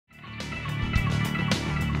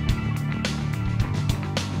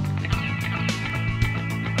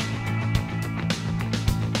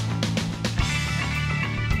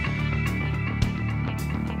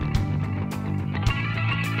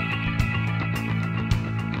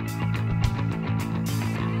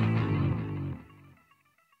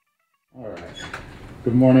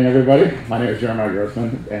Good morning, everybody. My name is Jeremiah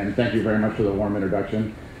Grossman, and thank you very much for the warm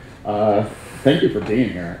introduction. Thank you for being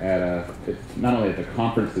here at not only at the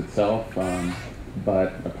conference itself,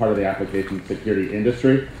 but a part of the application security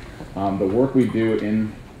industry. The work we do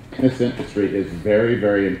in this industry is very,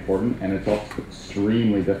 very important, and it's also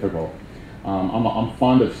extremely difficult. I'm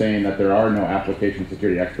fond of saying that there are no application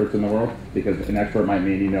security experts in the world, because an expert might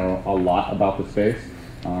mean you know a lot about the space.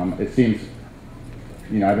 It seems,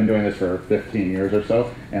 I've been doing this for 15 years or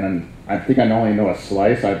so, and I think I only know a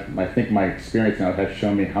slice. I think my experience now has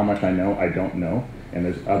shown me how much I know I don't know, and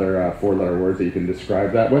there's other four-letter words that you can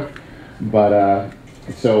describe that with. But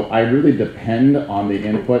so I really depend on the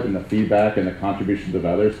input and the feedback and the contributions of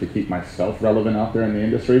others to keep myself relevant out there in the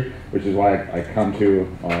industry, which is why I come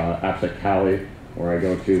to AppSec Cali, or I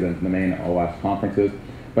go to the main OWASP conferences.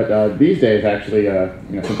 But these days, actually,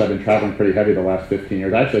 since I've been traveling pretty heavy the last 15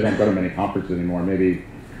 years, I actually don't go to many conferences anymore, maybe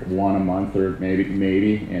one a month or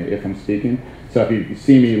maybe if I'm speaking. So if you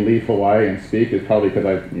see me leave Hawaii and speak, it's probably because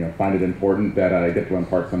I find it important that I get to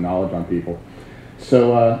impart some knowledge on people.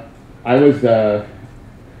 So I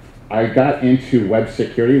got into web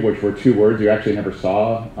security, which were two words you actually never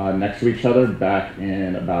saw next to each other back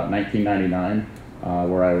in about 1999,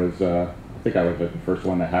 where I think I was the first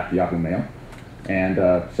one that hacked Yahoo Mail. And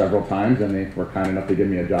several times, and they were kind enough to give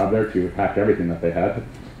me a job there to hack everything that they had.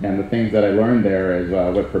 And the things that I learned there is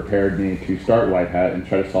what prepared me to start WhiteHat and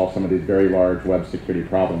try to solve some of these very large web security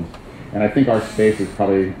problems. And I think our space is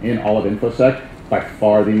probably, in all of InfoSec, by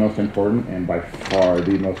far the most important and by far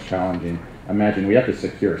the most challenging. Imagine we have to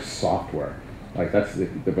secure software. Like that's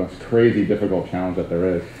the most crazy, difficult challenge that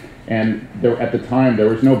there is. And at the time, there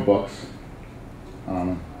was no books.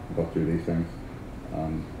 I'll go through these things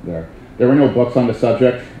There were no books on the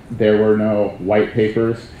subject. There were no white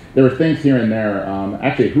papers. There were things here and there.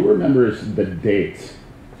 Actually, who remembers the date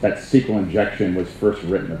that SQL injection was first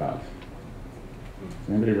written about? Does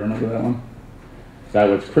anybody remember that one? That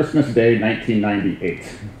was Christmas Day,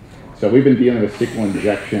 1998. So we've been dealing with SQL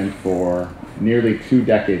injection for nearly 2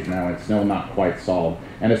 decades now. It's still not quite solved.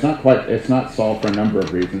 And it's not solved for a number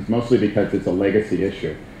of reasons, mostly because it's a legacy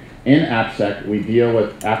issue. In AppSec, we deal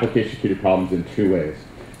with application security problems in 2 ways.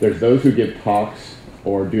 There's those who give talks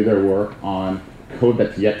or do their work on code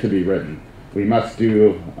that's yet to be written. We must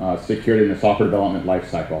do security in the software development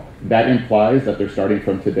lifecycle. That implies that they're starting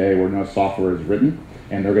from today where no software is written,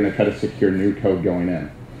 and they're going to try to secure new code going in.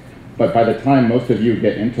 But by the time most of you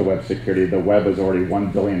get into web security, the web is already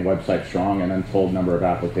 1 billion websites strong and an untold number of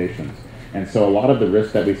applications. And so a lot of the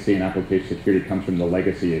risk that we see in application security comes from the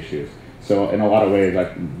legacy issues. So in a lot of ways,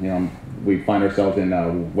 we find ourselves in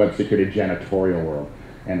a web security janitorial world,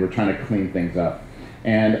 and we're trying to clean things up.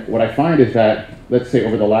 And what I find is that, let's say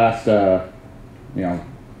over the last,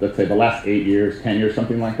 let's say the last 8 years, 10 years,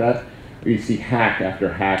 something like that, you see hack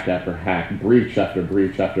after hack after hack, breach after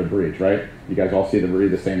breach after breach, right? You guys all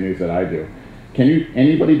read the same news that I do. Can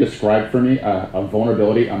anybody describe for me a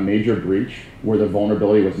vulnerability, a major breach, where the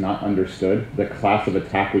vulnerability was not understood, the class of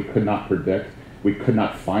attack we could not predict, we could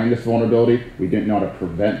not find this vulnerability, we didn't know how to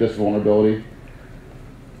prevent this vulnerability?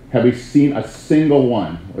 Have we seen a single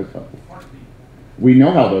one? We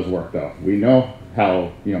know how those work, though. We know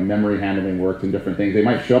how memory handling works and different things. They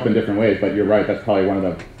might show up in different ways, but you're right, that's probably one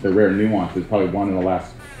of the rare nuances, probably one in the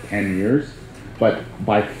last 10 years. But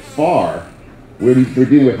by far, we're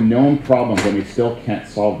dealing with known problems and we still can't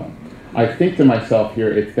solve them. I think to myself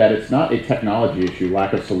here, it's not a technology issue,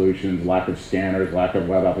 lack of solutions, lack of scanners, lack of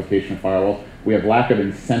web application firewalls. We have lack of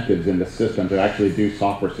incentives in the system to actually do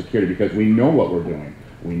software security because we know what we're doing.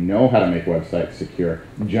 We know how to make websites secure,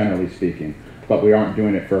 generally speaking, but we aren't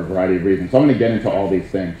doing it for a variety of reasons. So I'm going to get into all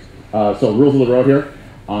these things. So rules of the road here.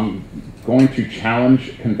 I'm going to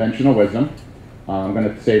challenge conventional wisdom. I'm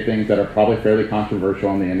going to say things that are probably fairly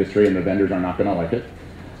controversial in the industry, and the vendors are not going to like it.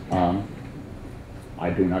 I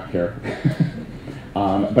do not care.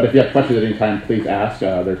 But if you have questions at any time, please ask.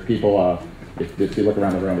 There's people, if you look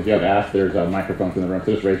around the room, if you have asked, there's microphones in the room,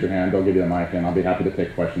 so just raise your hand, they'll give you the mic, and I'll be happy to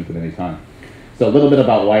take questions at any time. So a little bit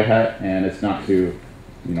about WhiteHat, and it's not to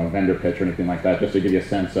vendor pitch or anything like that, just to give you a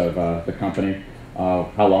sense of the company,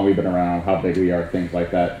 how long we've been around, how big we are, things like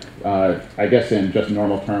that. I guess in just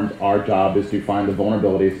normal terms, our job is to find the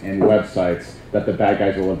vulnerabilities in websites that the bad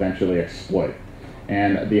guys will eventually exploit.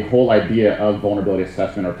 And the whole idea of vulnerability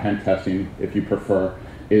assessment, or pen testing, if you prefer,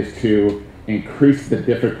 is to increase the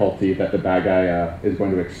difficulty that the bad guy is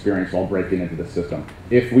going to experience while breaking into the system.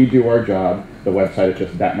 If we do our job, the website is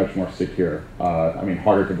just that much more secure.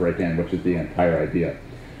 Harder to break in, which is the entire idea.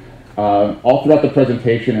 All throughout the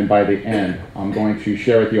presentation and by the end, I'm going to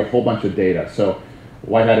share with you a whole bunch of data. So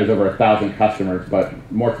WhiteHat has over 1,000 customers, but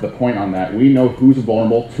more to the point on that, we know who's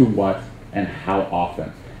vulnerable to what and how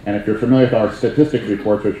often. And if you're familiar with our statistics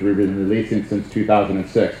reports, which we've been releasing since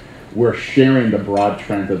 2006, we're sharing the broad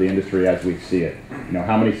trends of the industry as we see it. You know,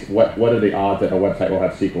 what are the odds that a website will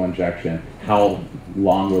have SQL injection? How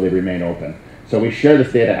long will they remain open? So we share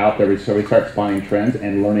this data out there, so we start spotting trends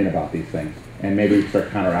and learning about these things, and maybe we start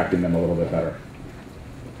counteracting them a little bit better.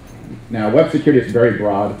 Now, web security is very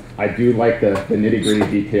broad. I do like the nitty-gritty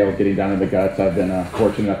details, getting down to the guts. I've been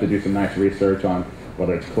fortunate enough to do some nice research on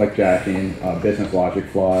whether it's clickjacking, business logic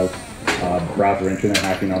flaws, browser internet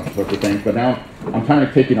hacking, all sorts of things. But now I'm kind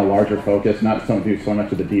of taking a larger focus, not so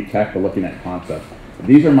much of the deep tech, but looking at concepts.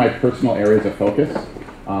 These are my personal areas of focus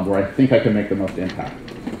where I think I can make the most impact.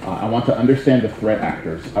 I want to understand the threat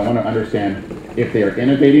actors. I want to understand if they are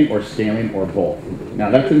innovating or scaling or both. Now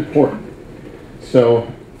that's important.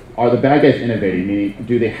 So are the bad guys innovating? Meaning,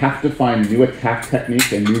 do they have to find new attack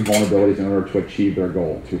techniques and new vulnerabilities in order to achieve their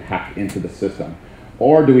goal, to hack into the system?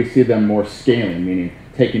 Or do we see them more scaling, meaning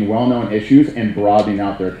taking well-known issues and broadening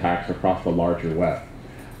out their attacks across the larger web?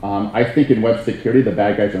 I think in web security, the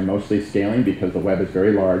bad guys are mostly scaling because the web is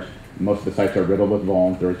very large. Most of the sites are riddled with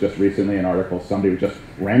vulns. There was just recently an article, somebody was just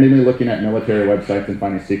randomly looking at military websites and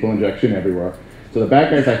finding SQL injection everywhere. So the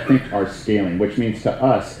bad guys, I think, are scaling, which means to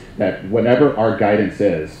us that whatever our guidance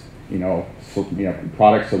is,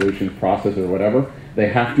 product, solutions, process, or whatever, they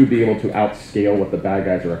have to be able to outscale what the bad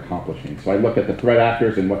guys are accomplishing. So I look at the threat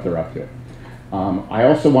actors and what they're up to. I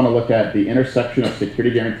also want to look at the intersection of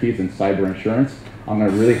security guarantees and cyber insurance. I'm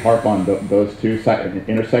going to really harp on those two,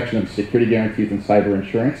 intersection of security guarantees and cyber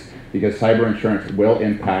insurance, because cyber insurance will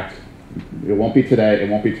impact, it won't be today, it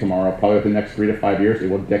won't be tomorrow, probably within the next 3 to 5 years, it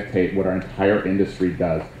will dictate what our entire industry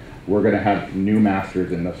does. We're going to have new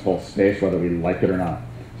masters in this whole space, whether we like it or not.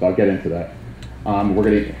 So I'll get into that. How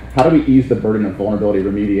do we ease the burden of vulnerability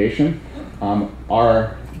remediation?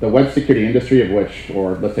 The web security industry of which,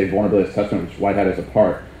 or let's say vulnerability assessment, which WhiteHat is a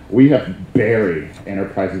part, we have buried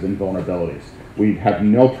enterprises in vulnerabilities. We have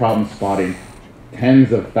no problem spotting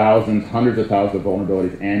tens of thousands, hundreds of thousands of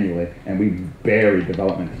vulnerabilities annually, and we bury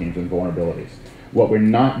development teams in vulnerabilities. What we're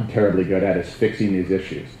not terribly good at is fixing these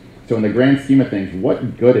issues. So in the grand scheme of things,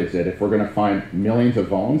 what good is it if we're going to find millions of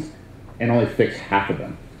vulns and only fix half of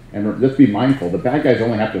them? And let's be mindful, the bad guys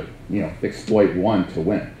only have to exploit one to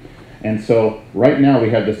win. And so right now we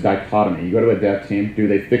have this dichotomy. You go to a dev team, do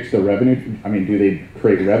they fix the revenue, do they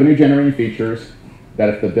create revenue generating features that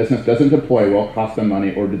if the business doesn't deploy will cost them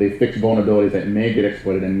money, or do they fix vulnerabilities that may get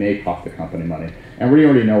exploited and may cost the company money? And we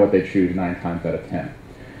already know what they choose 9 times out of 10.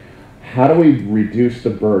 How do we reduce the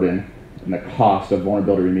burden and the cost of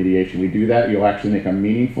vulnerability remediation? We do that, you'll actually make a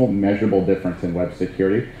meaningful, measurable difference in web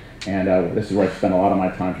security. And this is where I spend a lot of my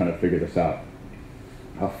time trying to figure this out.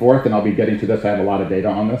 Fourth, and I'll be getting to this, I have a lot of data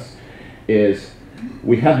on this, is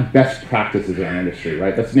we have best practices in our industry,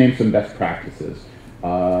 right? Let's name some best practices.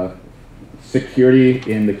 Security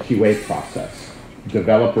in the QA process,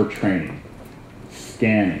 developer training,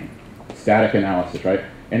 scanning, static analysis, right?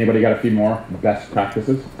 Anybody got a few more best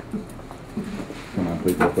practices? Come on,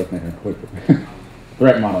 please work with me here.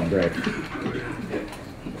 Threat modeling, great.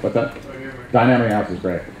 What's that? Dynamic analysis,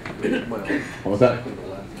 great. What was that?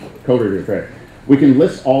 Code review, great. We can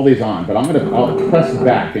list all these on, but I'll press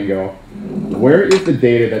back and go, where is the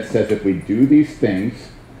data that says if we do these things,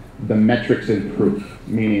 the metrics improve?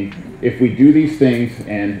 Meaning, if we do these things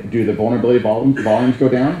and do the vulnerability volumes go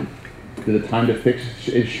down, do the time to fix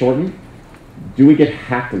is shortened? Do we get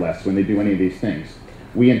hacked less when they do any of these things?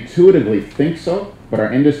 We intuitively think so, but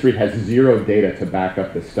our industry has zero data to back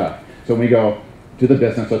up this stuff. So when we go to the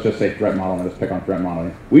business, let's just say threat modeling, let's pick on threat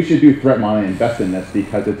modeling. We should do threat modeling and invest in this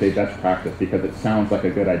because it's a best practice, because it sounds like a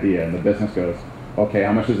good idea, and the business goes, okay,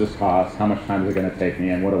 how much does this cost? How much time is it going to take me,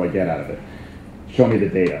 and what do I get out of it? Show me the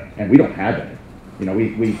data. And we don't have it.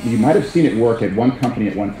 You might have seen it work at one company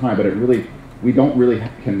at one time, but we don't really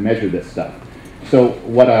can measure this stuff. So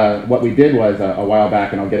what we did was a while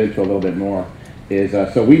back, and I'll get into a little bit more, is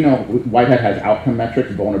so we know WhiteHat has outcome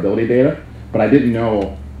metrics, vulnerability data, but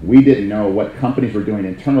we didn't know what companies were doing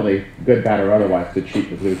internally, good, bad, or otherwise, to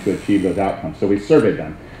achieve those outcomes. So we surveyed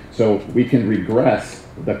them. So we can regress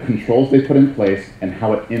the controls they put in place and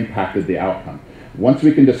how it impacted the outcome. Once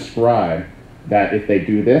we can describe that if they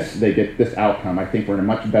do this, they get this outcome, I think we're in a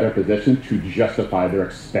much better position to justify their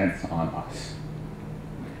expense on us.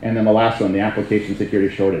 And then the last one, the application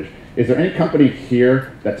security shortage. Is there any company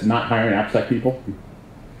here that's not hiring AppSec people?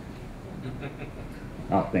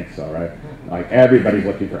 I don't think so, right? Like everybody's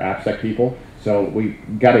looking for AppSec people. So we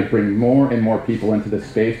got to bring more and more people into this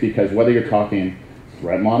space, because whether you're talking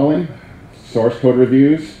threat modeling, source code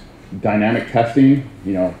reviews, dynamic testing,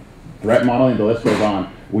 threat modeling, the list goes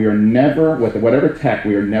on. We are never, with whatever tech,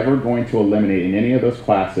 we are never going to eliminate in any of those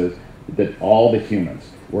classes all the humans.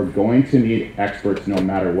 We're going to need experts no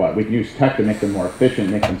matter what. We can use tech to make them more efficient,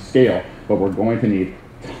 make them scale, but we're going to need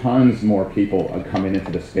tons more people coming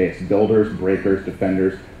into the space, builders, breakers,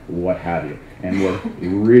 defenders, what have you. And we're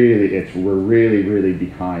really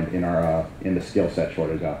behind in the skill set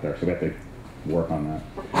shortage out there. So we have to work on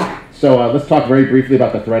that. So let's talk very briefly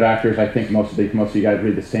about the threat actors. I think most of you guys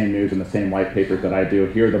read the same news and the same white papers that I do.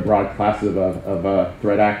 Here are the broad classes of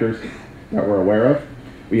threat actors that we're aware of.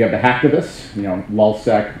 We have the hacktivists,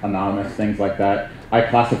 lulsec, anonymous, things like that. I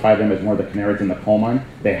classify them as more the canaries in the coal mine.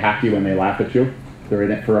 They hack you and they laugh at you. They're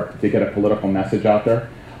in it to get a political message out there.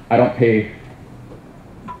 I don't pay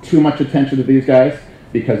too much attention to these guys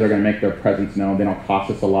because they're going to make their presence known. They don't cost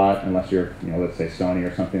us a lot unless you're, let's say Sony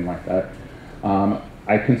or something like that.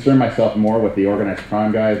 I concern myself more with the organized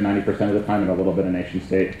crime guys 90% of the time and a little bit of nation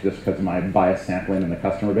state just because of my bias sampling in the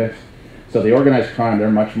customer base. So the organized crime, they're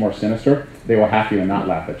much more sinister. They will hack you and not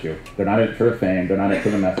laugh at you. They're not in it for the fame, they're not in it for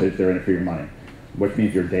the message, they're in it for your money, which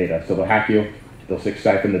means your data. So they'll hack you, they'll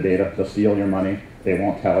siphon the data, they'll steal your money, they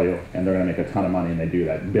won't tell you, and they're going to make a ton of money, and they do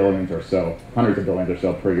that. Billions or so, hundreds of billions or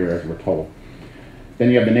so per year, as we're told. Then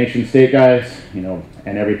you have the nation state guys,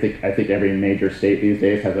 and everything. I think every major state these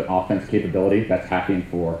days has an offense capability that's hacking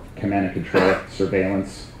for command and control,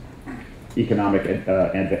 surveillance, economic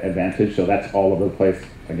advantage. So that's all over the place.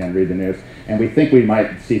 Again, read the news. And we think we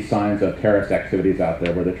might see signs of terrorist activities out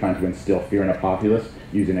there where they're trying to instill fear in a populace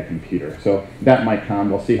using a computer. So that might come.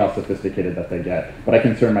 We'll see how sophisticated that they get. But I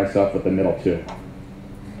concern myself with the middle two.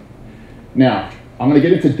 Now, I'm going to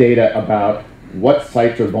get into data about what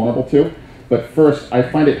sites are vulnerable to. But first, I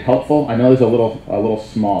find it helpful. I know this is a little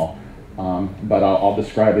small, but I'll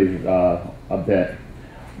describe these a bit.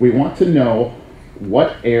 We want to know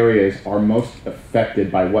what areas are most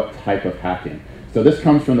affected by what type of hacking. So this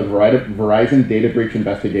comes from the Verizon Data Breach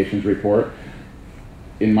Investigations report.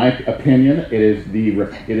 In my opinion, it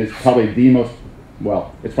is probably the most,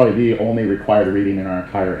 it's probably the only required reading in our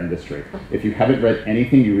entire industry. If you haven't read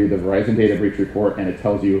anything, you read the Verizon Data Breach report, and it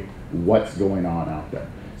tells you what's going on out there.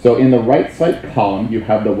 So in the right side column, you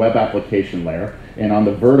have the web application layer, and on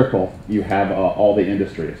the vertical, you have all the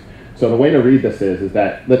industries. So the way to read this is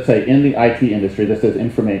that, let's say in the IT industry, this is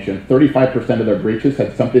information, 35% of their breaches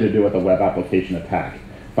had something to do with a web application attack.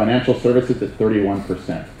 Financial services is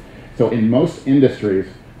 31%. So in most industries,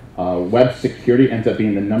 web security ends up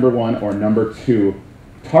being the #1 or #2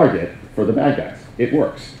 target for the bad guys. It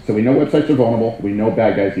works. So we know websites are vulnerable, we know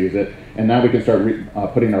bad guys use it, and now we can start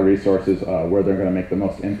putting our resources where they're going to make the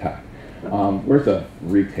most impact. Where's the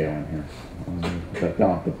retail in here?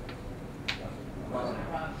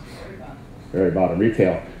 Very bottom.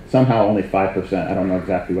 Retail, somehow only 5%. I don't know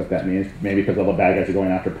exactly what that means. Maybe because all the bad guys are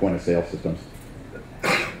going after point of sale systems.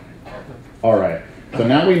 All right, so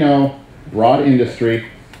now we know broad industry,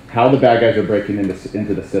 how the bad guys are breaking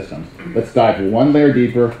into the systems. Let's dive one layer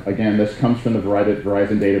deeper. Again, this comes from the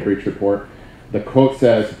Verizon Data Breach report. The quote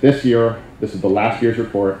says, this year, this is the last year's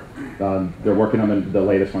report, they're working on the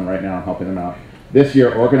latest one right now, helping them out. This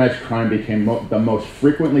year, organized crime became the most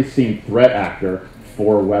frequently seen threat actor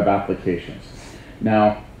for web applications.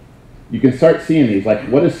 Now, you can start seeing these, like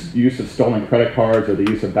what does use of stolen credit cards or the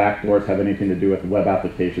use of backdoors have anything to do with web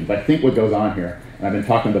applications? I think what goes on here, and I've been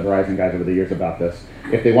talking to the Verizon guys over the years about this,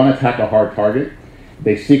 if they want to attack a hard target,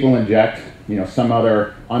 they SQL inject some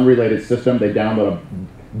other unrelated system, they download a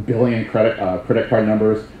billion credit card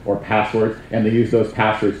numbers or passwords, and they use those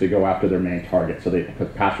passwords to go after their main target. So because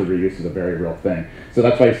password reuse is a very real thing. So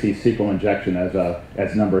that's why you see SQL injection as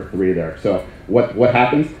 #3 there. So what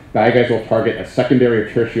happens? Bad guys will target a secondary or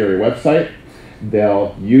tertiary website.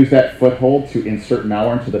 They'll use that foothold to insert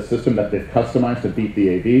malware into the system that they've customized to beat the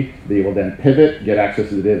AV. They will then pivot, get access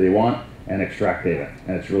to the data they want, and extract data.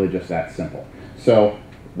 And it's really just that simple. So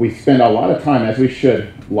we spend a lot of time, as we should,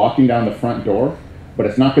 locking down the front door, but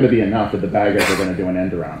it's not going to be enough that the bad guys are going to do an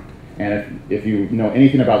end around. And if you know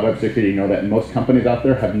anything about web security, you know that most companies out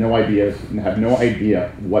there have no idea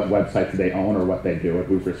what websites they own or what they do or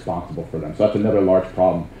who's responsible for them. So that's another large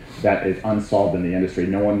problem that is unsolved in the industry.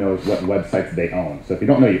 No one knows what websites they own. So if you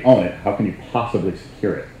don't know you own it, how can you possibly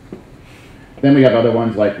secure it? Then we have other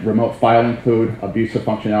ones like remote file include, abusive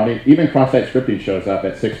functionality. Even cross-site scripting shows up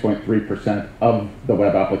at 6.3% of the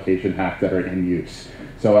web application hacks that are in use.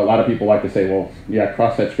 So a lot of people like to say, well, yeah,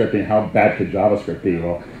 cross-site scripting, how bad could JavaScript be?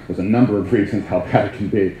 Well, there's a number of reasons how bad it can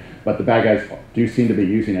be, but the bad guys do seem to be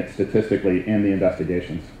using it statistically in the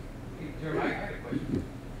investigations. Jeremy, I have a question.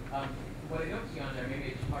 What I don't see on there,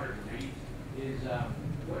 maybe it's harder to read, is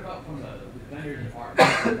what about from the vendors and partners.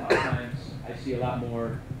 A lot of times I see a lot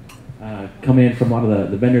more coming in from a lot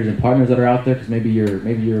of the vendors and partners that are out there, because maybe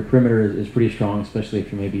your perimeter is pretty strong, especially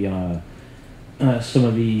if you're maybe some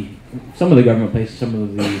of the government places, some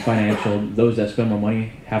of the financial, those that spend more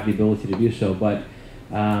money have the ability to do so. But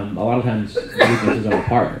a lot of times the weaknesses are the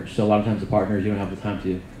partners. So a lot of times the partners, you don't have the time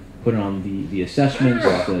to put on the assessments,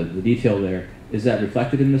 the detail there. Is that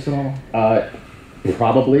reflected in this at all?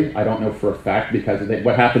 Probably. I don't know for a fact, because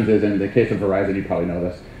what happens is, in the case of Verizon, you probably know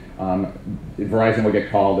this, Verizon will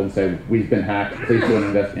get called and say, we've been hacked, please do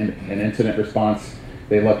an incident response.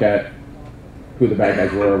 They look at who the bad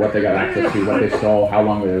guys were, what they got access to, what they stole, how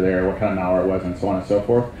long they were there, what kind of malware it was, and so on and so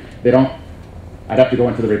forth. I'd have to go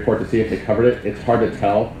into the report to see if they covered it. It's hard to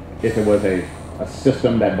tell if it was a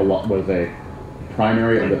system that was a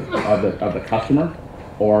primary of the customer,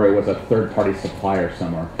 or it was a third-party supplier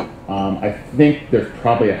somewhere. I think there's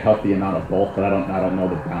probably a healthy amount of both, but I don't know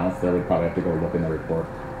the balance there. We'd probably have to go look in the report.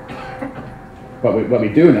 But what we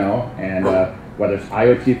do know, and whether it's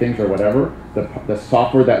IoT things or whatever, the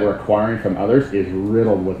software that we're acquiring from others is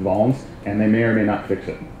riddled with vulns, and they may or may not fix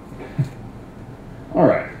it. All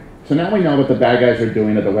right, so now we know what the bad guys are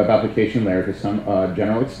doing at the web application layer to some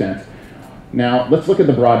general extent. Now let's look at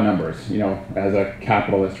the broad numbers. You know, as a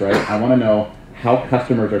capitalist, right? I want to know how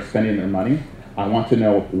customers are spending their money. I want to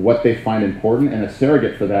know what they find important, and a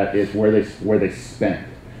surrogate for that is where they spend.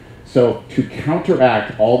 So to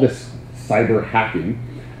counteract all this cyber hacking,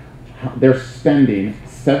 they're spending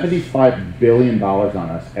 $75 billion on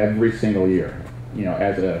us every single year. You know,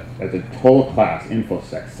 as a total class,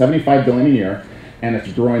 InfoSec, $75 billion a year, and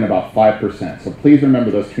it's growing about 5%. So please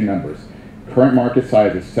remember those two numbers. Current market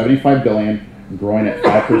size is $75 billion, growing at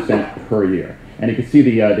 5% per year. And you can see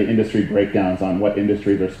the industry breakdowns on what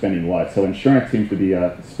industries are spending what. So insurance seems to be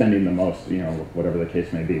spending the most, you know, whatever the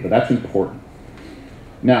case may be. But that's important.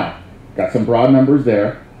 Now, got some broad numbers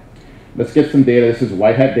there. Let's get some data. This is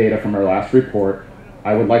WhiteHat data from our last report.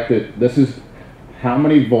 This is how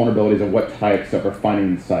many vulnerabilities of what types that we're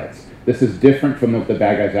finding in sites. This is different from what the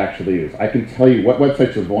bad guys actually use. I can tell you what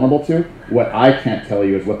websites are vulnerable to. What I can't tell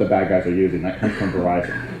you is what the bad guys are using. That comes from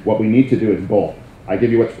Verizon. What we need to do is both. I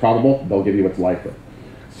give you what's probable, they'll give you what's likely.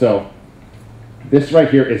 So this right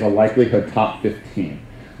here is a likelihood top 15.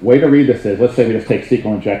 Way to read this is, let's say we just take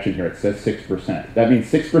SQL injection here, it says 6%. That means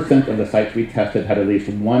 6% of the sites we tested had at least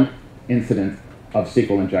one incident of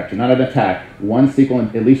SQL injection, not an attack, at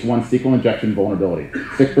least one SQL injection vulnerability,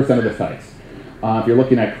 6% of the sites. If you're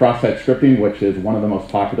looking at cross-site scripting, which is one of the most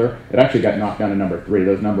popular, it actually got knocked down to number 3.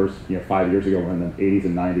 Those numbers, 5 years ago, were in the 80s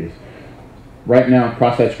and 90s. Right now,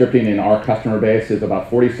 cross-site scripting in our customer base is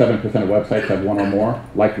about 47% of websites have one or more,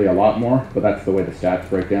 likely a lot more, but that's the way the stats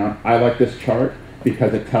break down. I like this chart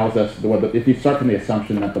because it tells us, if you start from the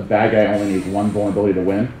assumption that the bad guy only needs one vulnerability to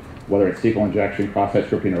win, whether it's SQL injection, cross-site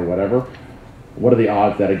scripting, or whatever, what are the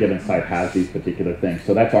odds that a given site has these particular things?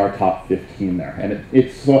 So that's our top 15 there, and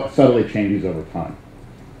it subtly changes over time.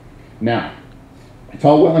 Now, it's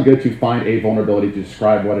all well and good to find a vulnerability to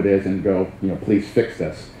describe what it is and go, please fix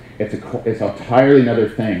this. It's entirely another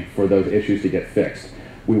thing for those issues to get fixed.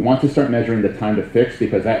 We want to start measuring the time to fix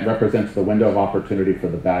because that represents the window of opportunity for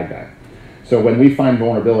the bad guy. So when we find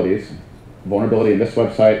vulnerability in this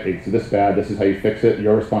website, it's this bad, this is how you fix it,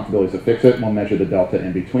 your responsibility is to fix it, we'll measure the delta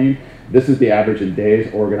in between. This is the average in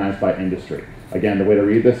days organized by industry. Again, the way to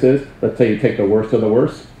read this is, let's say you take the worst of the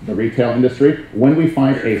worst, the retail industry. When we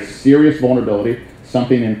find a serious vulnerability,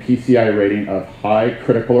 something in PCI rating of high,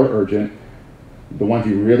 critical, or urgent, the ones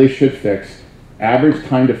you really should fix, average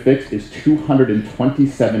time to fix is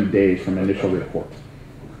 227 days from initial report.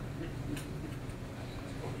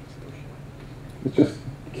 Let's just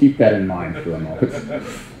keep that in mind for a moment.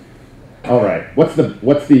 All right, what's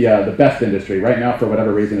the best industry right now? For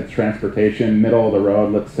whatever reason, it's transportation, middle of the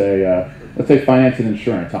road. Let's say finance and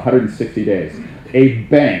insurance, 160 days. A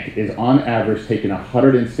bank is on average taking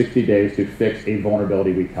 160 days to fix a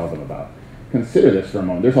vulnerability we tell them about. Consider this for a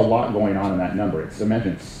moment. There's a lot going on in that number. It's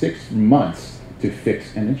imagine 6 months to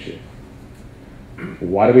fix an issue.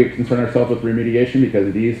 Why do we concern ourselves with remediation?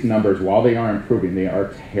 Because these numbers, while they are improving, they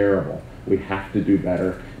are terrible. We have to do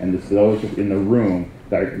better, and it's those in the room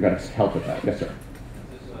that are going to help with that. Yes, sir.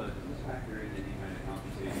 Does this factor in any kind of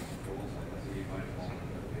compensating controls? Like, let's say you find a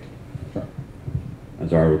vulnerability. Sure. I'm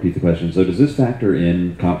sorry, I'll repeat the question. So does this factor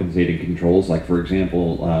in compensating controls? Like, for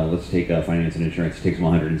example, let's take finance and insurance. It takes them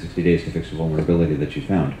 160 days to fix a vulnerability that you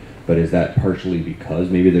found. But is that partially because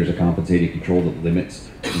maybe there's a compensating control that limits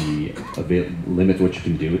what you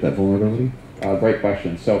can do with that vulnerability? Great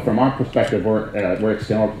question. So from our perspective, we're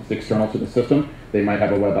external to the system. They might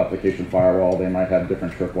have a web application firewall. They might have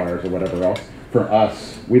different tripwires or whatever else. For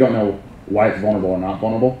us, we don't know why it's vulnerable or not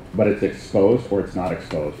vulnerable, but it's exposed or it's not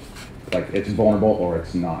exposed. Like it's vulnerable or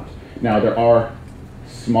it's not. Now there are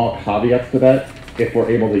small caveats to that. If we're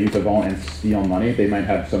able to use a vuln and steal money, they might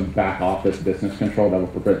have some back office business control that will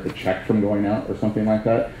prevent the check from going out or something like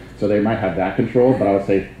that. So they might have that control, but I would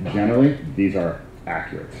say generally these are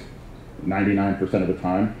accurate. 99% of the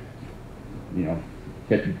time, you know,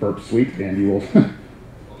 hit burp sweep and you will.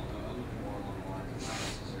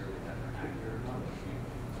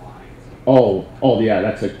 Oh yeah,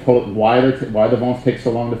 that's a total. Why the vulns take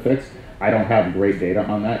so long to fix? I don't have great data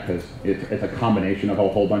on that because it's a combination of a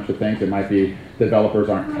whole bunch of things. It might be developers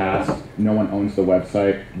aren't tasked, no one owns the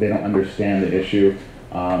website, they don't understand the issue.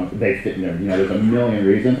 There's a million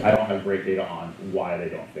reasons. I don't have great data on why they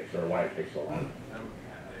don't fix it or why it takes so long.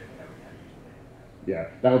 Yeah,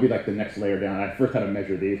 that would be like the next layer down. I first had to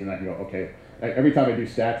measure these, and I can go, okay. Every time I do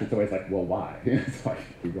stats, it's always like, well, why? So I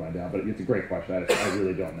keep going down, but it's a great question. I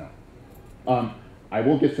really don't know. I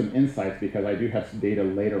will get some insights because I do have some data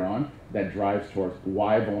later on that drives towards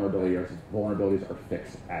why vulnerabilities are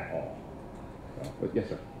fixed at all. So, but yes,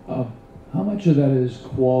 sir. How much of that is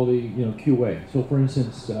quality, QA? So, for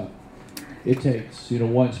instance, it takes,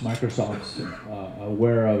 once Microsoft's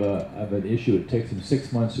aware of an issue, it takes them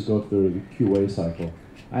 6 months to go through the QA cycle.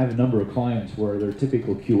 I have a number of clients where their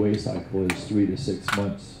typical QA cycle is 3 to 6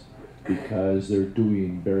 months because they're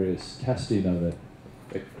doing various testing of it.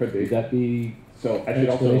 It could be. Would that be so? I an should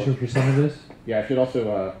explanation also for some of this? Yeah, I should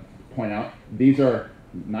also point out these are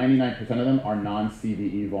 99% of them are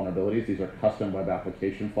non-CVE vulnerabilities. These are custom web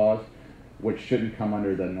application flaws, which shouldn't come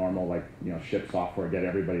under the normal ship software, get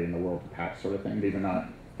everybody in the world to patch sort of thing. These are not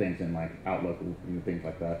things in like Outlook and things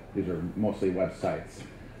like that. These are mostly websites.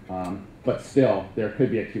 But still, there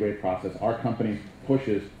could be a QA process. Our company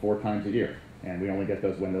pushes 4 times a year, and we only get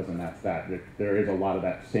those windows, and that's that. There is a lot of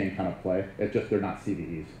that same kind of play. It's just they're not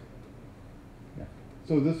CVEs. Yeah.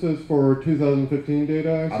 So this is for 2015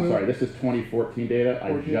 data, I I'm assume? sorry, this is 2014 data.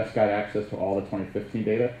 14? I just got access to all the 2015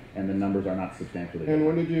 data, and the numbers are not substantially And different.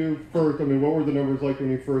 when did you first, what were the numbers like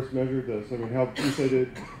when you first measured this? How you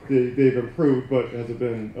said they've improved, but has it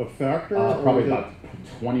been a factor? Probably about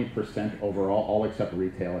 20% overall, all except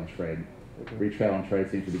retail and trade. Okay. Retail and trade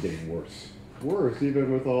seems to be getting worse. Worse,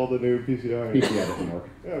 even with all the new PCI? PCI doesn't work.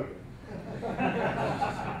 Yeah, okay.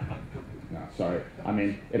 No, sorry. I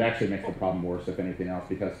mean, it actually makes the problem worse, if anything else,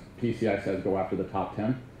 because PCI says go after the top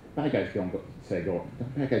 10. Bad guys don't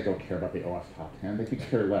bad guys don't care about the OWASP top 10. They could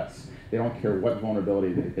care less. They don't care what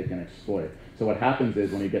vulnerability they can exploit. So what happens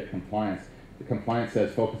is when you get compliance, the compliance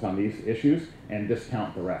says focus on these issues and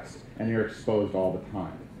discount the rest, and you're exposed all the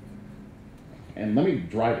time. And let me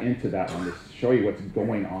drive into that one to show you what's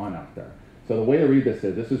going on out there. So the way to read this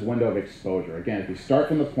is window of exposure. Again, if we start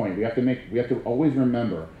from the point, we have to always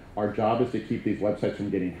remember our job is to keep these websites from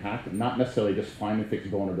getting hacked, not necessarily just find and fix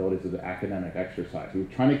vulnerabilities as an academic exercise. We're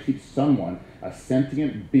trying to keep someone, a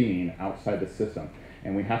sentient being, outside the system.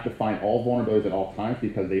 And we have to find all vulnerabilities at all times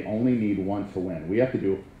because they only need one to win. We have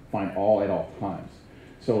to find all at all times.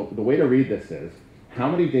 So the way to read this is, how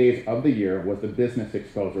many days of the year was the business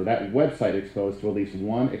exposed, or that website exposed to at least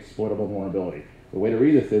one exploitable vulnerability? The way to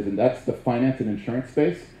read this is, and that's the finance and insurance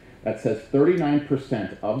space, that says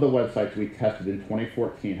 39% of the websites we tested in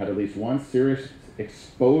 2014 had at least one serious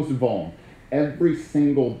exposed vuln every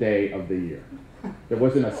single day of the year. There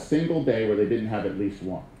wasn't a single day where they didn't have at least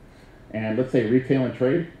one. And let's say retail and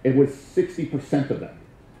trade, it was 60% of them.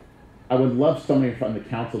 I would love somebody from the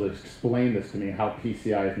council to explain this to me, how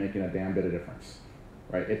PCI is making a damn bit of difference.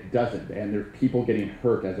 Right? It doesn't, and there are people getting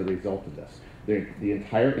hurt as a result of this. The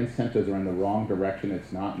entire incentives are in the wrong direction.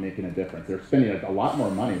 It's not making a difference. They're spending a lot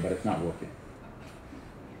more money, but it's not working.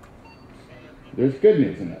 There's good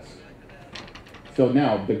news in this. So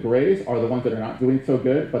now, the grays are the ones that are not doing so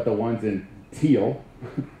good, but the ones in teal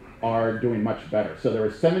are doing much better. So there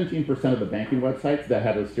were 17% of the banking websites that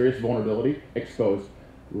had a serious vulnerability exposed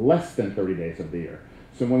less than 30 days of the year.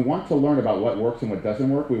 So when we want to learn about what works and what doesn't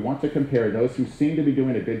work, we want to compare those who seem to be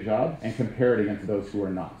doing a good job and compare it against those who are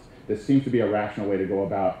not. This seems to be a rational way to go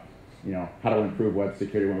about, how to improve web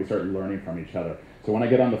security when we start learning from each other. So when I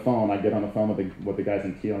get on the phone with the guys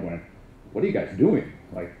in teal and going, what are you guys doing?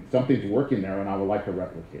 Like, something's working there and I would like to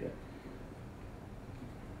replicate it.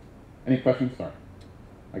 Any questions? Sorry.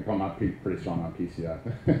 I come out pretty strong on PCI.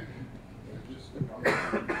 Just a comment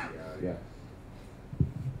on PCI. Yeah.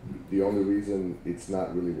 The only reason it's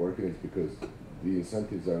not really working is because the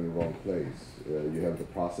incentives are in the wrong place. You have the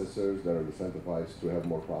processors that are incentivized to have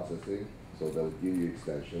more processing, so they'll give you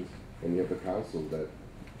extensions, and you have the council that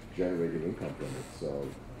generated income from it. So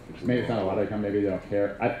maybe it's not a lot of income. Maybe they don't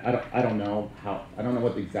care. I don't know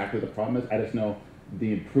what exactly the problem is. I just know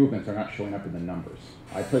the improvements are not showing up in the numbers.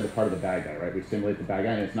 I play the part of the bad guy, right? We simulate the bad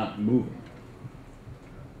guy and it's not moving.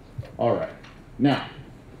 All right, now,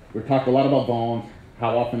 we've talked a lot about vulns,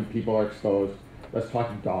 how often people are exposed. Let's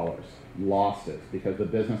talk dollars, losses, because the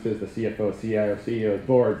businesses, the CFO, CIO, CEOs,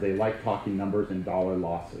 boards, they like talking numbers and dollar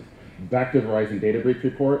losses. Back to Verizon data breach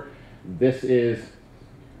report, this is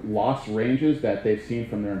loss ranges that they've seen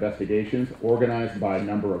from their investigations, organized by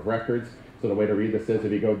number of records. So the way to read this is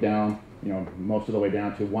if you go down, most of the way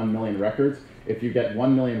down to 1 million records, if you get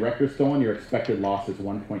 1 million records stolen, your expected loss is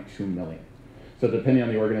 1.2 million. So depending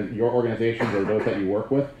on your organizations or those that you work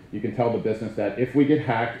with, you can tell the business that if we get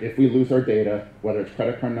hacked, if we lose our data, whether it's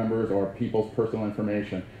credit card numbers or people's personal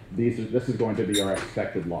information, this is going to be our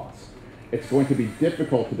expected loss. It's going to be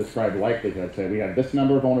difficult to describe likelihood. Say we have this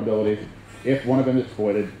number of vulnerabilities. If one of them is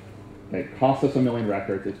exploited, it costs us 1 million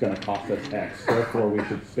records, it's going to cost us X. Therefore, we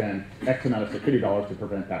should spend X amount of security dollars to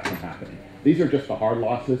prevent that from happening. These are just the hard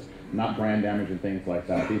losses, not brand damage and things like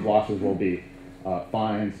that. These losses will be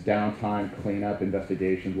fines, downtime, cleanup,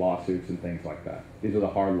 investigations, lawsuits, and things like that. These are the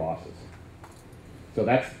hard losses. So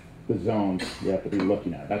that's the zones you have to be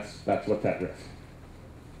looking at. That's what's at risk.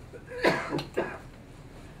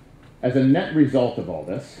 As a net result of all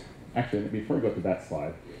this, actually, before we go to that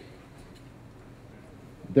slide,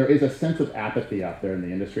 there is a sense of apathy out there in the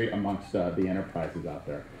industry amongst the enterprises out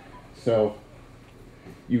there. So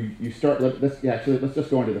you start, let's just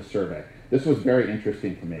go into the survey. This was very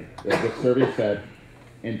interesting to me. The survey said,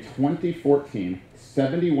 in 2014,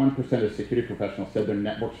 71% of security professionals said their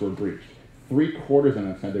networks were breached. 3/4 of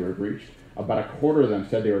them said they were breached. About 1/4 of them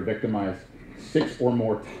said they were victimized 6 or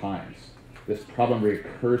more times. This problem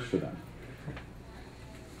recurs for them.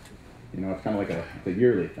 It's kind of like it's a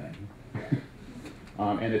yearly thing.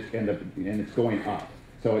 And it's going up.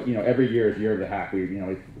 So every year is year of the hack.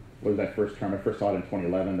 What was that first term? I first saw it in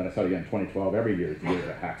 2011, then I saw it again in 2012. Every year is year of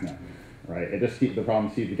the hack now, right? The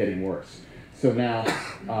problem keeps getting worse. So now,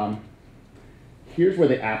 here's where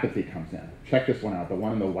the apathy comes in. Check this one out, the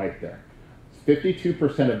one in the white there.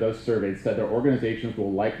 52% of those surveyed said their organizations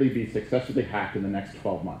will likely be successfully hacked in the next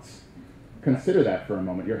 12 months. Consider that for a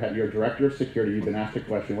moment. You're director of security, you've been asked a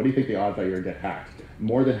question, what do you think the odds are you're going to get hacked?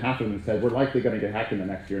 More than half of them said, we're likely going to get hacked in the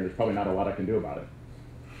next year, and there's probably not a lot I can do about it.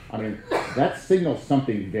 I mean, that signals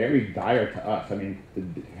something very dire to us. I mean,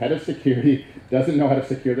 the head of security doesn't know how to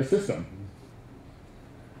secure the system.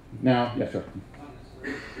 Now, yes, sir.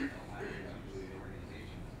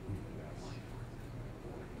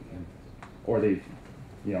 Or the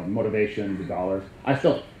motivation, the dollars. I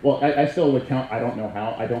still would count, I don't know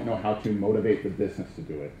how to motivate the business to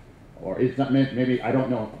do it. Or it's not, maybe, I don't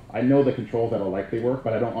know. I know the controls that'll likely work,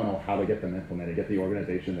 but I don't know how to get them implemented, get the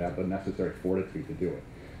organization to have the necessary fortitude to do it.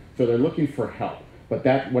 So they're looking for help. But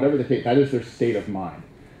whatever the case, that is their state of mind.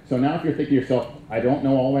 So now if you're thinking to yourself, I don't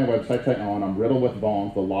know all my websites I own, I'm riddled with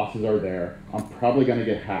vulns, the losses are there, I'm probably going to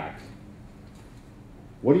get hacked.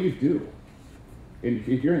 What do you do? And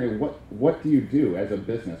if you're in what do you do as a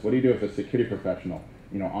business? What do you do as a security professional,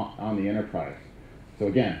 on the enterprise? So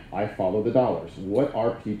again, I follow the dollars. What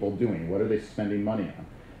are people doing? What are they spending money on?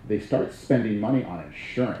 They start spending money on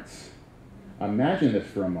insurance. Imagine this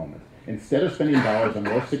for a moment. Instead of spending dollars on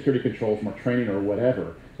more security controls, more training, or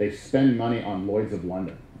whatever, they spend money on Lloyd's of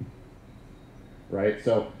London. Right?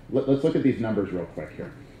 So let's look at these numbers real quick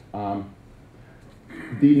here.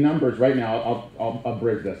 The numbers right now, I'll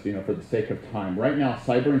abridge this, for the sake of time. Right now,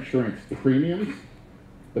 cyber insurance premiums,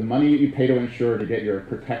 the money you pay to insure to get your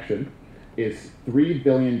protection, is $3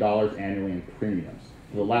 billion annually in premiums.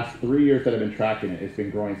 For the last 3 years that I've been tracking it, it's been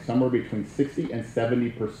growing somewhere between 60 and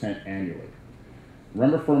 70% annually.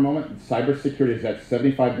 Remember for a moment, cybersecurity is at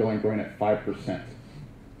 $75 billion, growing at 5%.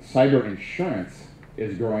 Cyber insurance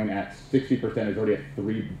is growing at 60%, is already at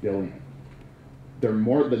 $3 billion. They're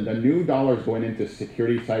more than the new dollars going into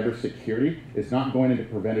security, cybersecurity, is not going into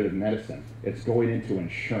preventative medicine. It's going into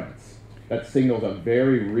insurance. That signals a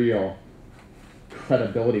very real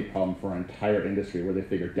credibility problem for our entire industry, where they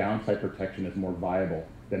figure downside protection is more viable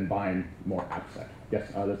than buying more AppSec.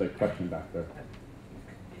 Yes, there's a question back there.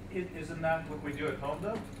 Isn't that what we do at home,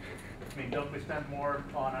 though? I mean, don't we spend more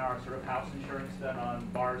on our sort of house insurance than on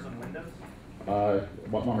bars and windows?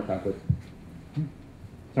 One more time, please.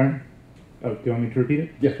 Sorry? Oh, do you want me to repeat it?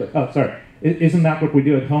 Yes, please. Oh, sorry. Isn't that what we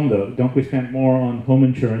do at home, though? Don't we spend more on home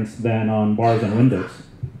insurance than on bars and windows?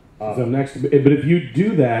 So next, but if you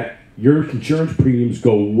do that, your insurance premiums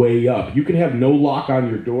go way up. You can have no lock on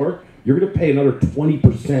your door. You're going to pay another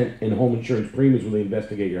 20% in home insurance premiums when they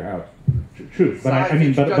investigate your house. True, but I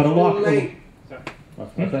mean, but a lot.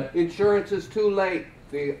 Insurance is too late.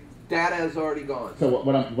 The data has already gone. So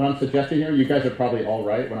what I'm suggesting here, you guys are probably all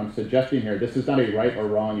right. What I'm suggesting here, this is not a right or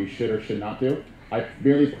wrong, you should or should not do. I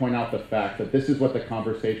merely point out the fact that this is what the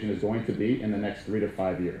conversation is going to be in the next 3 to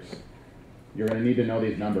 5 years. You're going to need to know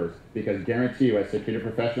these numbers, because guarantee you, as security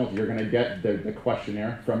professionals, you're going to get the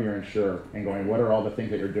questionnaire from your insurer and going, what are all the things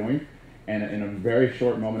that you're doing? And in a very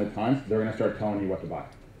short moment of time, they're going to start telling you what to buy.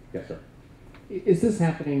 Yes, sir. Is this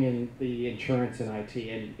happening in the insurance and IT?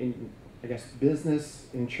 And in, I guess, business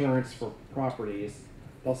insurance for properties,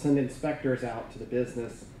 they'll send inspectors out to the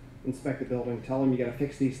business, inspect the building, tell them you got to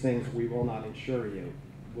fix these things, we will not insure you.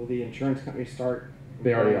 Will the insurance company start?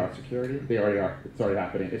 They already are. Security? They already are. It's already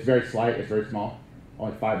happening. It's very slight. It's very small.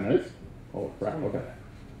 Only 5 minutes. Oh crap. Okay.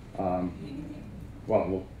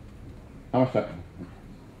 Well, how much time?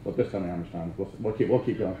 Well, just tell me how much time. We'll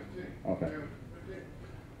keep going. Okay.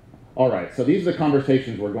 All right. So these are the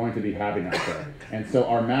conversations we're going to be having out there. And so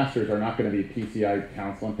our masters are not going to be PCI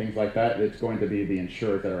counsel and things like that. It's going to be the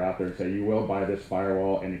insurers that are out there and say, you will buy this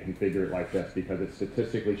firewall and you configure it like this because it's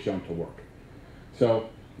statistically shown to work. So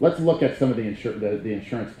let's look at some of the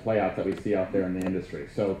insurance playouts that we see out there in the industry.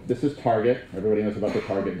 So this is Target. Everybody knows about the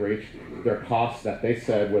Target breach. Their cost that they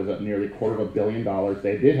said was nearly $250 million.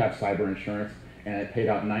 They did have cyber insurance, and it paid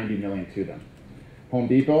out $90 million to them. Home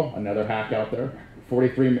Depot, another hack out there,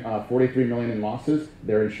 43 million in losses.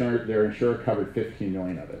 Their insurer covered 15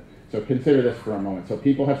 million of it. So consider this for a moment. So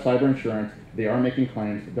people have cyber insurance. They are making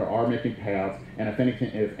claims. They are making payouts. And if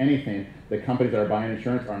anything, the companies that are buying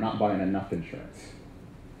insurance are not buying enough insurance.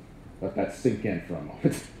 Let that sink in for a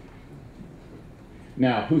moment.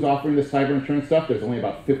 Now, who's offering this cyber insurance stuff? There's only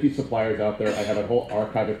about 50 suppliers out there. I have a whole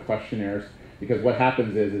archive of questionnaires, because what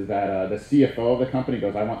happens is that the CFO of the company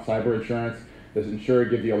goes, I want cyber insurance. This insurer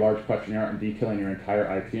gives you a large questionnaire detailing your entire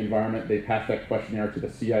IT environment. They pass that questionnaire to the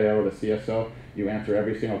CIO, the CSO. You answer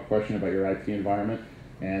every single question about your IT environment,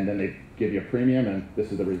 and then they give you a premium, and this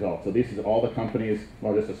is the result. So this is all the companies,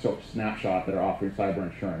 well, just a snapshot that are offering cyber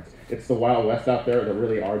insurance. It's the Wild West out there. There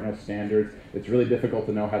really are no standards. It's really difficult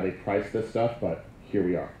to know how they price this stuff, but here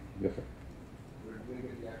we are. Yes, sir. Where do they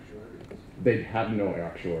get the actuaries? They have no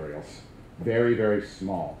actuarials. Very, very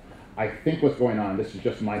small. I think what's going on, this is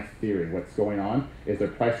just my theory, what's going on is they're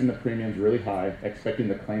pricing the premiums really high, expecting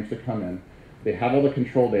the claims to come in. They have all the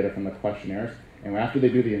control data from the questionnaires, and after they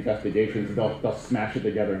do the investigations, they'll smash it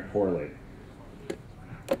together and correlate.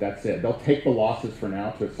 That's it. They'll take the losses for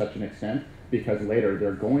now to such an extent, because later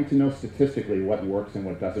they're going to know statistically what works and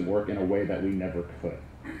what doesn't work in a way that we never could.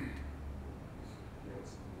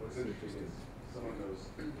 What's interesting is some of those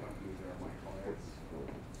companies that are my clients,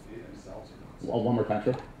 they themselves are not. Well, one more time,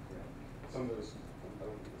 sir. Some of those, I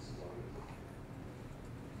don't think this is on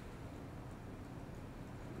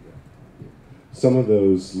it. Some of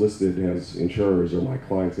those listed as insurers are my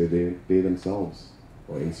clients. They themselves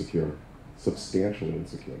are insecure, substantially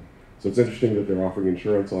insecure. So it's interesting that they're offering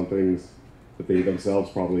insurance on things that they themselves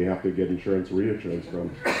probably have to get reinsurance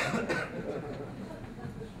from.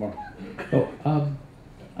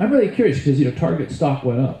 I'm really curious because Target stock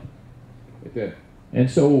went up. It did. And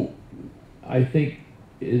so I think,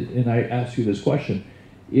 and I ask you this question,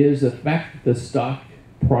 is the fact that the stock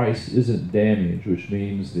price isn't damaged, which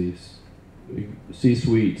means these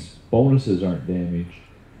C-suites bonuses aren't damaged,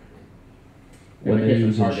 when they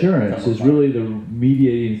use insurance, is really the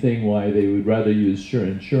mediating thing why they would rather use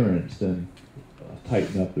insurance than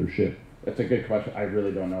tighten up their ship? That's a good question. I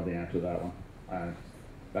really don't know the answer to that one.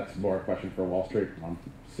 That's more a question for Wall Street. I'm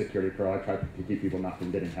security pro. I try to keep people not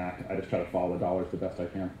from getting hacked. I just try to follow the dollars the best I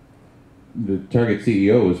can. The Target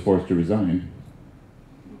CEO was forced to resign.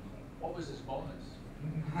 What was his bonus?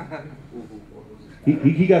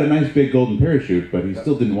 He got a nice big golden parachute, but he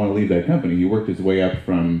still didn't want to leave that company. He worked his way up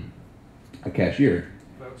from a cashier.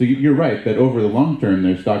 So you're right that over the long term,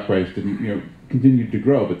 their stock price didn't, continued to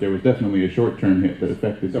grow, but there was definitely a short-term hit that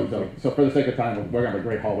affected. So for the sake of time, we're gonna have a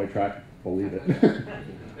great hallway track. Believe it.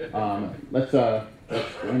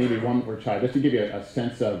 We need one more try just to give you a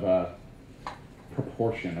sense of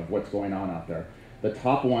proportion of what's going on out there. The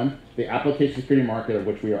top one, the application security market, of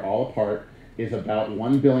which we are all a part, is about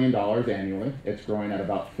 $1 billion annually. It's growing at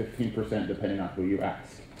about 15% depending on who you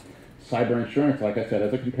ask. Cyber insurance, like I said,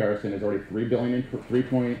 as a comparison, is already $3.3 to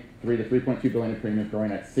 $3.2 billion in premiums,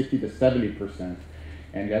 growing at 60 to 70%.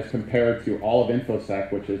 And as compared to all of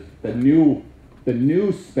InfoSec, which is the new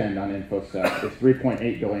spend on InfoSec, is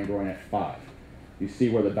 $3.8 billion, growing at 5%. You see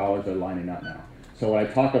where the dollars are lining up now. So what I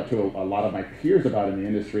talk up to a lot of my peers about in the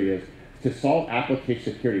industry is, to solve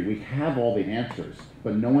application security, we have all the answers,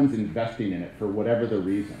 but no one's investing in it for whatever the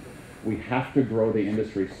reason. We have to grow the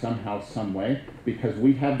industry somehow, some way, because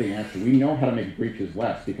we have the answer. We know how to make breaches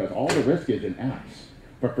less, because all the risk is in apps.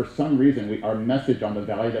 But for some reason, our message on the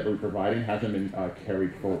value that we're providing hasn't been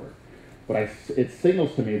carried forward. But it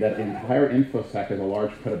signals to me that the entire InfoSec is a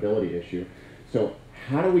large credibility issue. So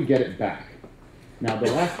how do we get it back? Now,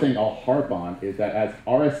 the last thing I'll harp on is that as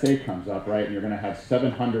RSA comes up, right, and you're going to have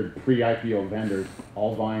 700 pre-IPO vendors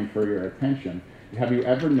all vying for your attention, have you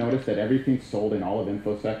ever noticed that everything sold in all of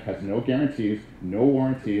InfoSec has no guarantees, no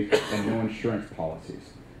warranties, and no insurance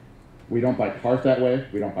policies? We don't buy cars that way.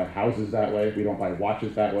 We don't buy houses that way. We don't buy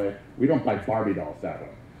watches that way. We don't buy Barbie dolls that way,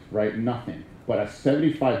 right? Nothing. But a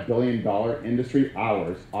 $75 billion industry,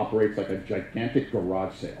 ours, operates like a gigantic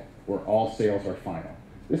garage sale where all sales are final.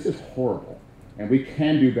 This is horrible. And we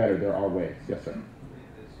can do better. There are ways. Yes, sir.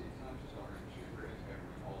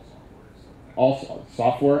 All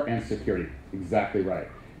software and security. Exactly right.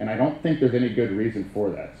 And I don't think there's any good reason for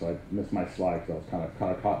that. So I missed my slide because I was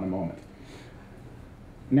kind of caught in a moment.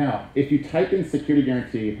 Now, if you type in security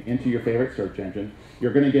guarantee into your favorite search engine,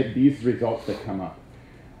 you're going to get these results that come up.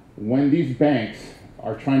 When these banks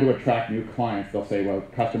are trying to attract new clients, they'll say, well,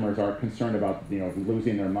 customers are concerned about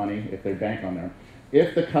losing their money if they bank on them.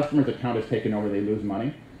 If the customer's account is taken over, they lose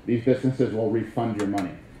money, these businesses will refund your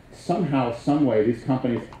money. Somehow, some way, these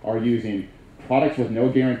companies are using products with no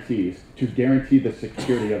guarantees to guarantee the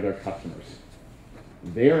security of their customers.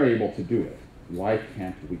 They're able to do it. Why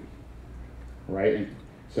can't we? Right? And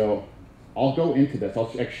so I'll go into this.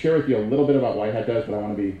 I'll share with you a little bit about what WhiteHat does, but I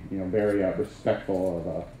want to be very respectful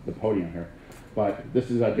of the podium here. But this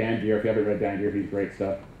is Dan Gear. If you haven't read Dan Gear, he's great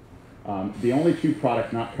stuff. The only two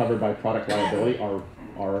products not covered by product liability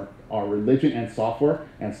are religion and software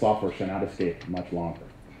should not escape much longer.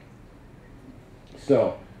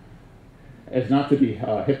 So, as not to be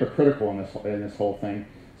hypocritical in this whole thing,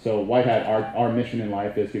 so WhiteHat, our mission in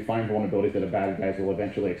life is to find vulnerabilities that the bad guys will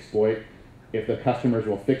eventually exploit. If the customers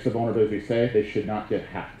will fix the vulnerabilities we say, they should not get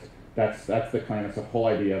hacked. That's the claim. It's the whole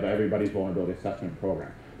idea of everybody's vulnerability assessment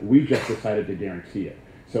program. We just decided to guarantee it.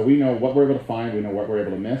 So we know what we're able to find, we know what we're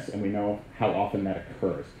able to miss, and we know how often that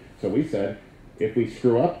occurs. So we said, if we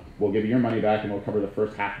screw up, we'll give you your money back and we'll cover the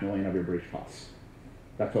first $500,000 of your breach costs.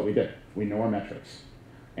 That's what we did. We know our metrics.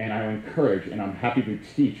 And I encourage, and I'm happy to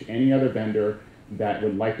teach any other vendor that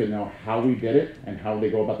would like to know how we did it and how they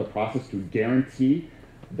go about the process to guarantee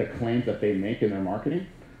the claims that they make in their marketing.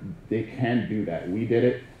 They can do that. We did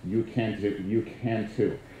it. You can too. You can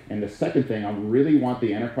too. And the second thing, I really want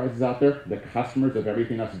the enterprises out there, the customers of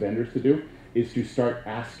everything us vendors to do, is to start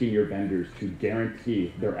asking your vendors to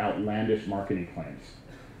guarantee their outlandish marketing claims.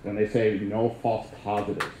 When they say no false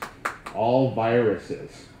positives, all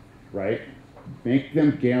viruses, right? Make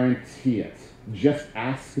them guarantee it. Just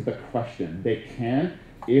ask the question. They can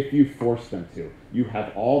if you force them to. You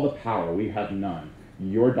have all the power. We have none.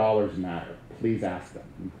 Your dollars matter. Please ask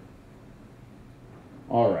them.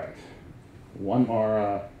 All right. One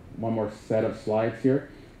more set of slides here.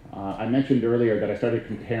 I mentioned earlier that I started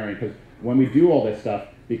comparing, because when we do all this stuff,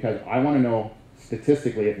 because I want to know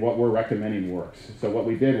statistically if what we're recommending works. So what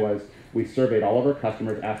we did was we surveyed all of our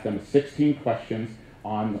customers, asked them 16 questions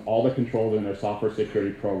on all the controls in their software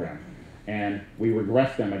security program. And we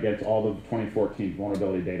regressed them against all the 2014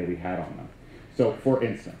 vulnerability data we had on them. So for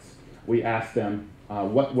instance, we asked them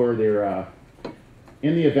what were their,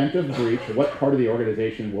 in the event of breach, what part of the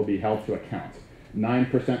organization will be held to account?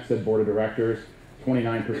 9% said board of directors,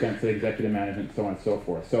 29% said executive management, so on and so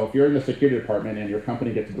forth. So if you're in the security department and your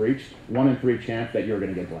company gets breached, 1 in 3 chance that you're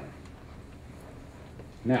going to get blamed.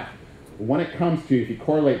 Now, when it comes to, if you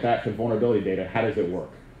correlate that to vulnerability data, how does it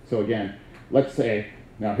work? So again, let's say,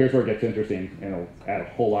 now here's where it gets interesting, and it'll add a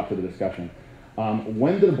whole lot to the discussion.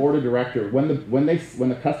 When the board of directors, when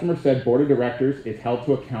the customer said board of directors is held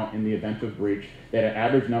to account in the event of breach, they had an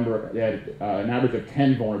average of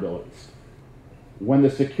 10 vulnerabilities. When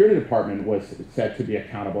the security department was said to be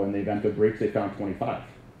accountable in the event of breach, they found 25.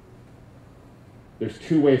 There's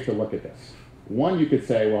 2 ways to look at this. One, you could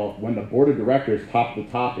say, well, when the board of directors, top to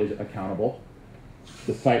top, is accountable,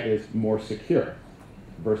 the site is more secure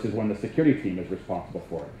versus when the security team is responsible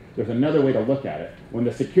for it. There's another way to look at it. When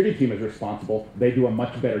the security team is responsible, they do a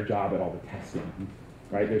much better job at all the testing,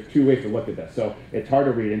 right? There's 2 ways to look at this. So it's hard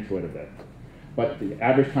to read into it a bit. But the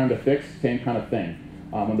average time to fix, same kind of thing.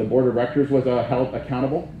 When the board of directors was held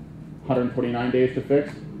accountable, 129 days to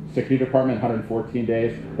fix. Security department, 114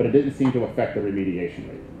 days, but it didn't seem to affect the remediation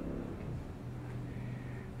rate.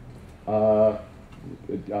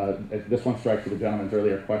 This one strikes to the gentleman's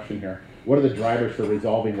earlier question here. What are the drivers for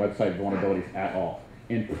resolving website vulnerabilities at all?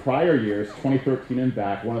 In prior years, 2013 and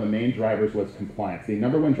back, one of the main drivers was compliance. The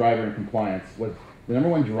number one driver in compliance was, the number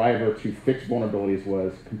one driver to fix vulnerabilities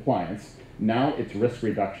was compliance. Now it's risk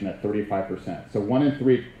reduction at 35%. So 1 in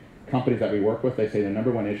 3 companies that we work with, they say the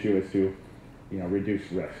number one issue is to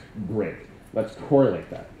reduce risk. Great. Let's correlate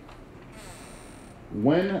that.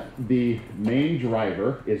 When the main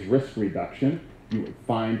driver is risk reduction, you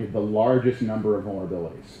find the largest number of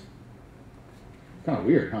vulnerabilities. It's kind of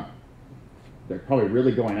weird, huh? They're probably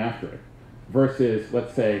really going after it. Versus,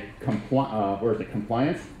 let's say,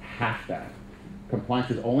 compliance, half that.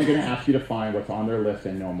 Compliance is only going to ask you to find what's on their list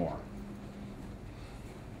and no more.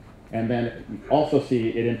 And then you also see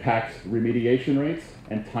it impacts remediation rates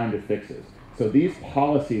and time to fixes. So these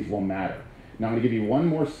policies will matter. Now I'm going to give you one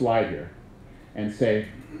more slide here and say,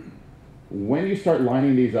 when you start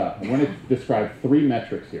lining these up, I'm going to describe 3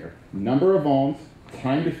 metrics here: number of vulns,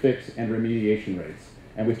 time to fix, and remediation rates.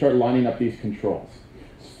 And we start lining up these controls.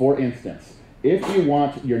 For instance, if you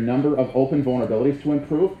want your number of open vulnerabilities to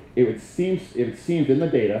improve, it seems in the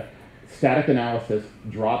data, static analysis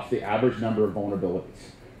drops the average number of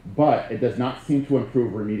vulnerabilities. But it does not seem to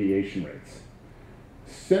improve remediation rates.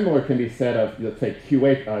 Similar can be said of, let's say,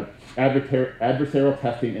 QA, adversarial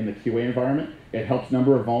testing in the QA environment. It helps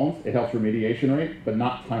number of vulns, it helps remediation rate, but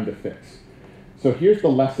not time to fix. So here's the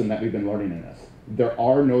lesson that we've been learning in this. There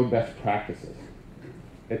are no best practices.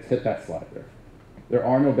 Let's hit that slide there. There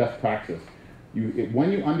are no best practices.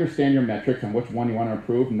 When you understand your metrics and which one you want to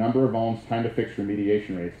improve, number of vulns, time to fix,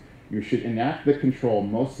 remediation rates, you should enact the control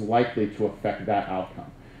most likely to affect that outcome.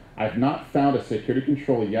 I've not found a security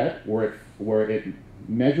control yet where it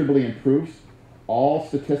measurably improves all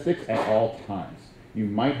statistics at all times. You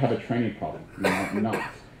might have a training problem, you might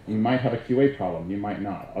not. You might have a QA problem, you might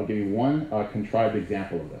not. I'll give you one contrived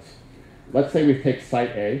example of this. Let's say we take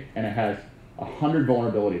site A and it has 100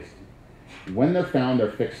 vulnerabilities. When they're found,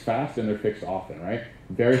 they're fixed fast and they're fixed often, right?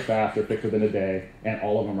 Very fast, they're fixed within a day, and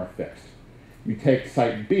all of them are fixed. You take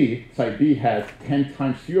site B has 10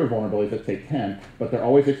 times fewer vulnerabilities, let's say 10, but they're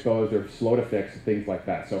always exposed, they're slow to fix, things like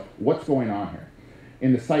that. So what's going on here?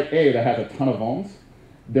 In the site A that has a ton of vulns,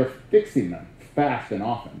 they're fixing them fast and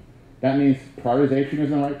often. That means prioritization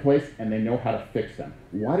is in the right place and they know how to fix them.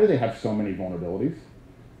 Why do they have so many vulnerabilities?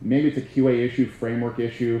 Maybe it's a QA issue, framework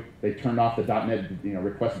issue, they turned off the .NET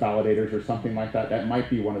request validators or something like that. That might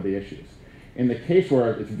be one of the issues. In the case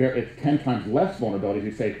where it's 10 times less vulnerabilities,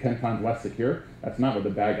 you say 10 times less secure, that's not what the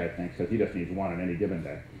bad guy thinks, because he just needs one on any given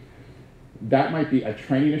day. That might be a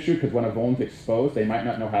training issue, because when a vuln's exposed, they might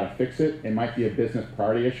not know how to fix it. It might be a business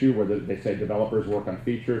priority issue, where they say developers work on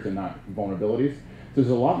features and not vulnerabilities. So there's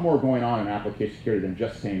a lot more going on in application security than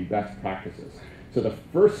just saying best practices. So the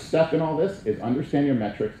first step in all this is understand your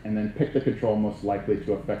metrics, and then pick the control most likely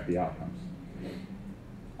to affect the outcomes.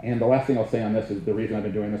 And the last thing I'll say on this is the reason I've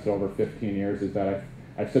been doing this over 15 years is that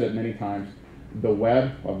I've said it many times. The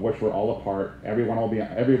web, of which we're all a part, every one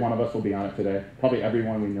of us will be on it today. Probably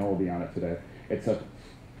everyone we know will be on it today.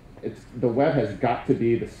 The web has got to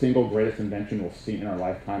be the single greatest invention we'll see in our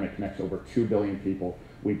lifetime. It connects over 2 billion people.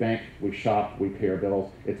 We bank, we shop, we pay our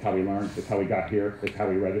bills. It's how we learn. It's how we got here. It's how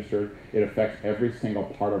we registered. It affects every single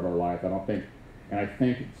part of our life. I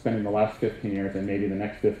think spending the last 15 years and maybe the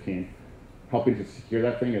next 15 helping to secure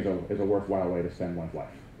that thing is a worthwhile way to spend one's life.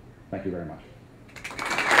 Thank you very much.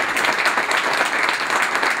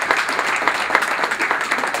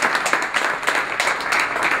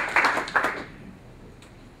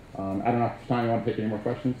 I don't know if Tom, you want to take any more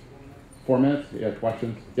questions? 4 minutes? Yeah,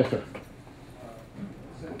 questions? Yes, sir.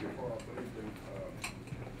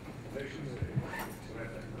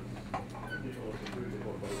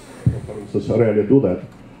 Rarely do that.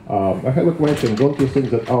 I have a question. Don't you think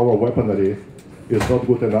that our weaponry is not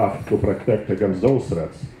good enough to protect against those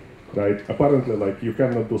threats? Right? Apparently, like, you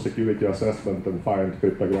cannot do security assessment and find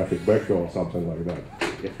cryptographic backdoor or something like that.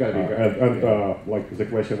 It's got to be like the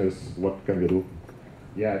question is, what can we do?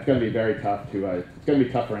 Yeah, it's going to be very tough to. It's going to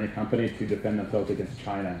be tough for any company to defend themselves against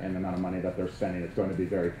China and the amount of money that they're spending. It's going to be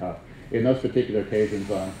very tough. In those particular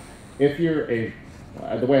occasions, if you're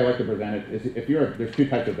the way I like to present it is there's 2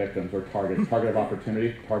 types of victims or targets: target of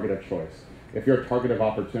opportunity, target of choice. If you're a target of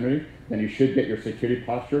opportunity, then you should get your security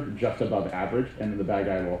posture just above average, and then the bad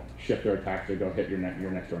guy will shift their attacks to go hit your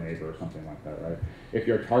next door neighbor or something like that, right? If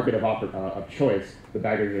you're a target of choice, the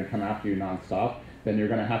bad guys are going to come after you nonstop. Then you're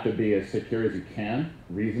going to have to be as secure as you can,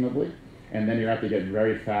 reasonably, and then you have to get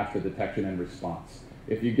very fast at detection and response.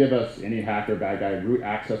 If you give us, any hacker, bad guy, root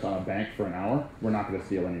access on a bank for an hour, we're not going to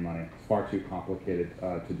steal any money. It's far too complicated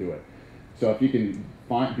to do it. So if you can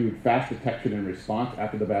do fast detection and response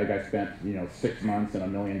after the bad guy spent 6 months and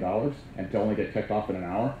 $1 million and to only get kicked off in an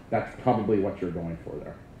hour, that's probably what you're going for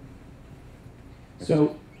there.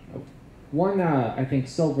 So one, I think,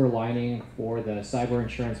 silver lining for the cyber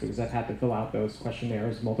insurance, because I've had to fill out those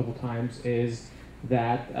questionnaires multiple times, is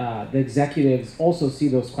that the executives also see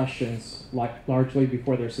those questions like largely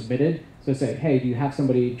before they're submitted. So say, hey, do you have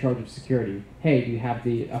somebody in charge of security? Hey, do you have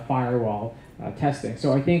the firewall testing?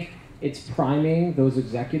 So I think it's priming those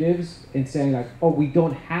executives and saying like, oh, we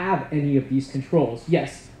don't have any of these controls.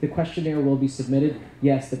 Yes, the questionnaire will be submitted.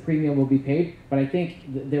 Yes, the premium will be paid. But I think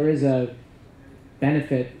there is a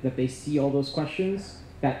benefit that they see all those questions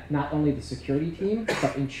that not only the security team,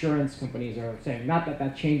 but insurance companies are saying. Not that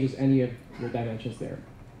that changes any of your dimensions there.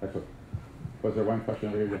 Excellent. Was there one question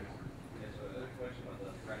over here? Yeah, so another question about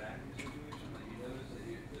the threat actor situation. Like you noticed that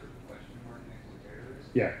there was a question mark next to terrorist.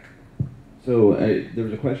 Yeah. So there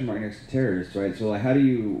was a question mark next to terrorists, right? So like, how do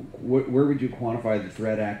you, where would you quantify the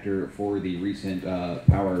threat actor for the recent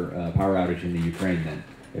power outage in the Ukraine then?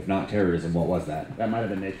 If not terrorism, what was that? That might have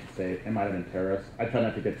been nation state. It might have been terrorists. I try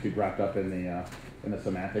not to get too wrapped up in the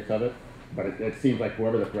semantics of it, but it seems like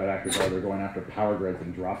whoever the threat actors are, they're going after power grids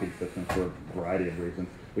and dropping systems for a variety of reasons.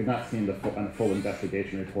 We've not seen the full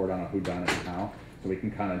investigation report on a whodunit and how, so we can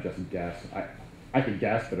kind of just guess. I could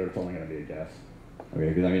guess, but it's only going to be a guess. Okay,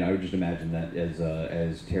 because I mean, I would just imagine that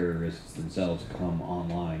as terrorists themselves come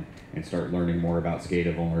online and start learning more about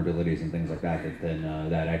SCADA vulnerabilities and things like that, then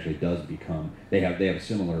that actually does become, they have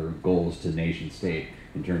similar goals to nation state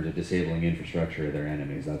in terms of disabling infrastructure of their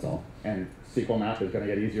enemies. That's all. And SQL map is going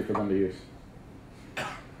to get easier for them to use.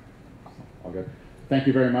 All good. Thank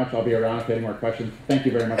you very much. I'll be around if you have any more questions. Thank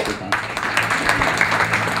you very much for your time.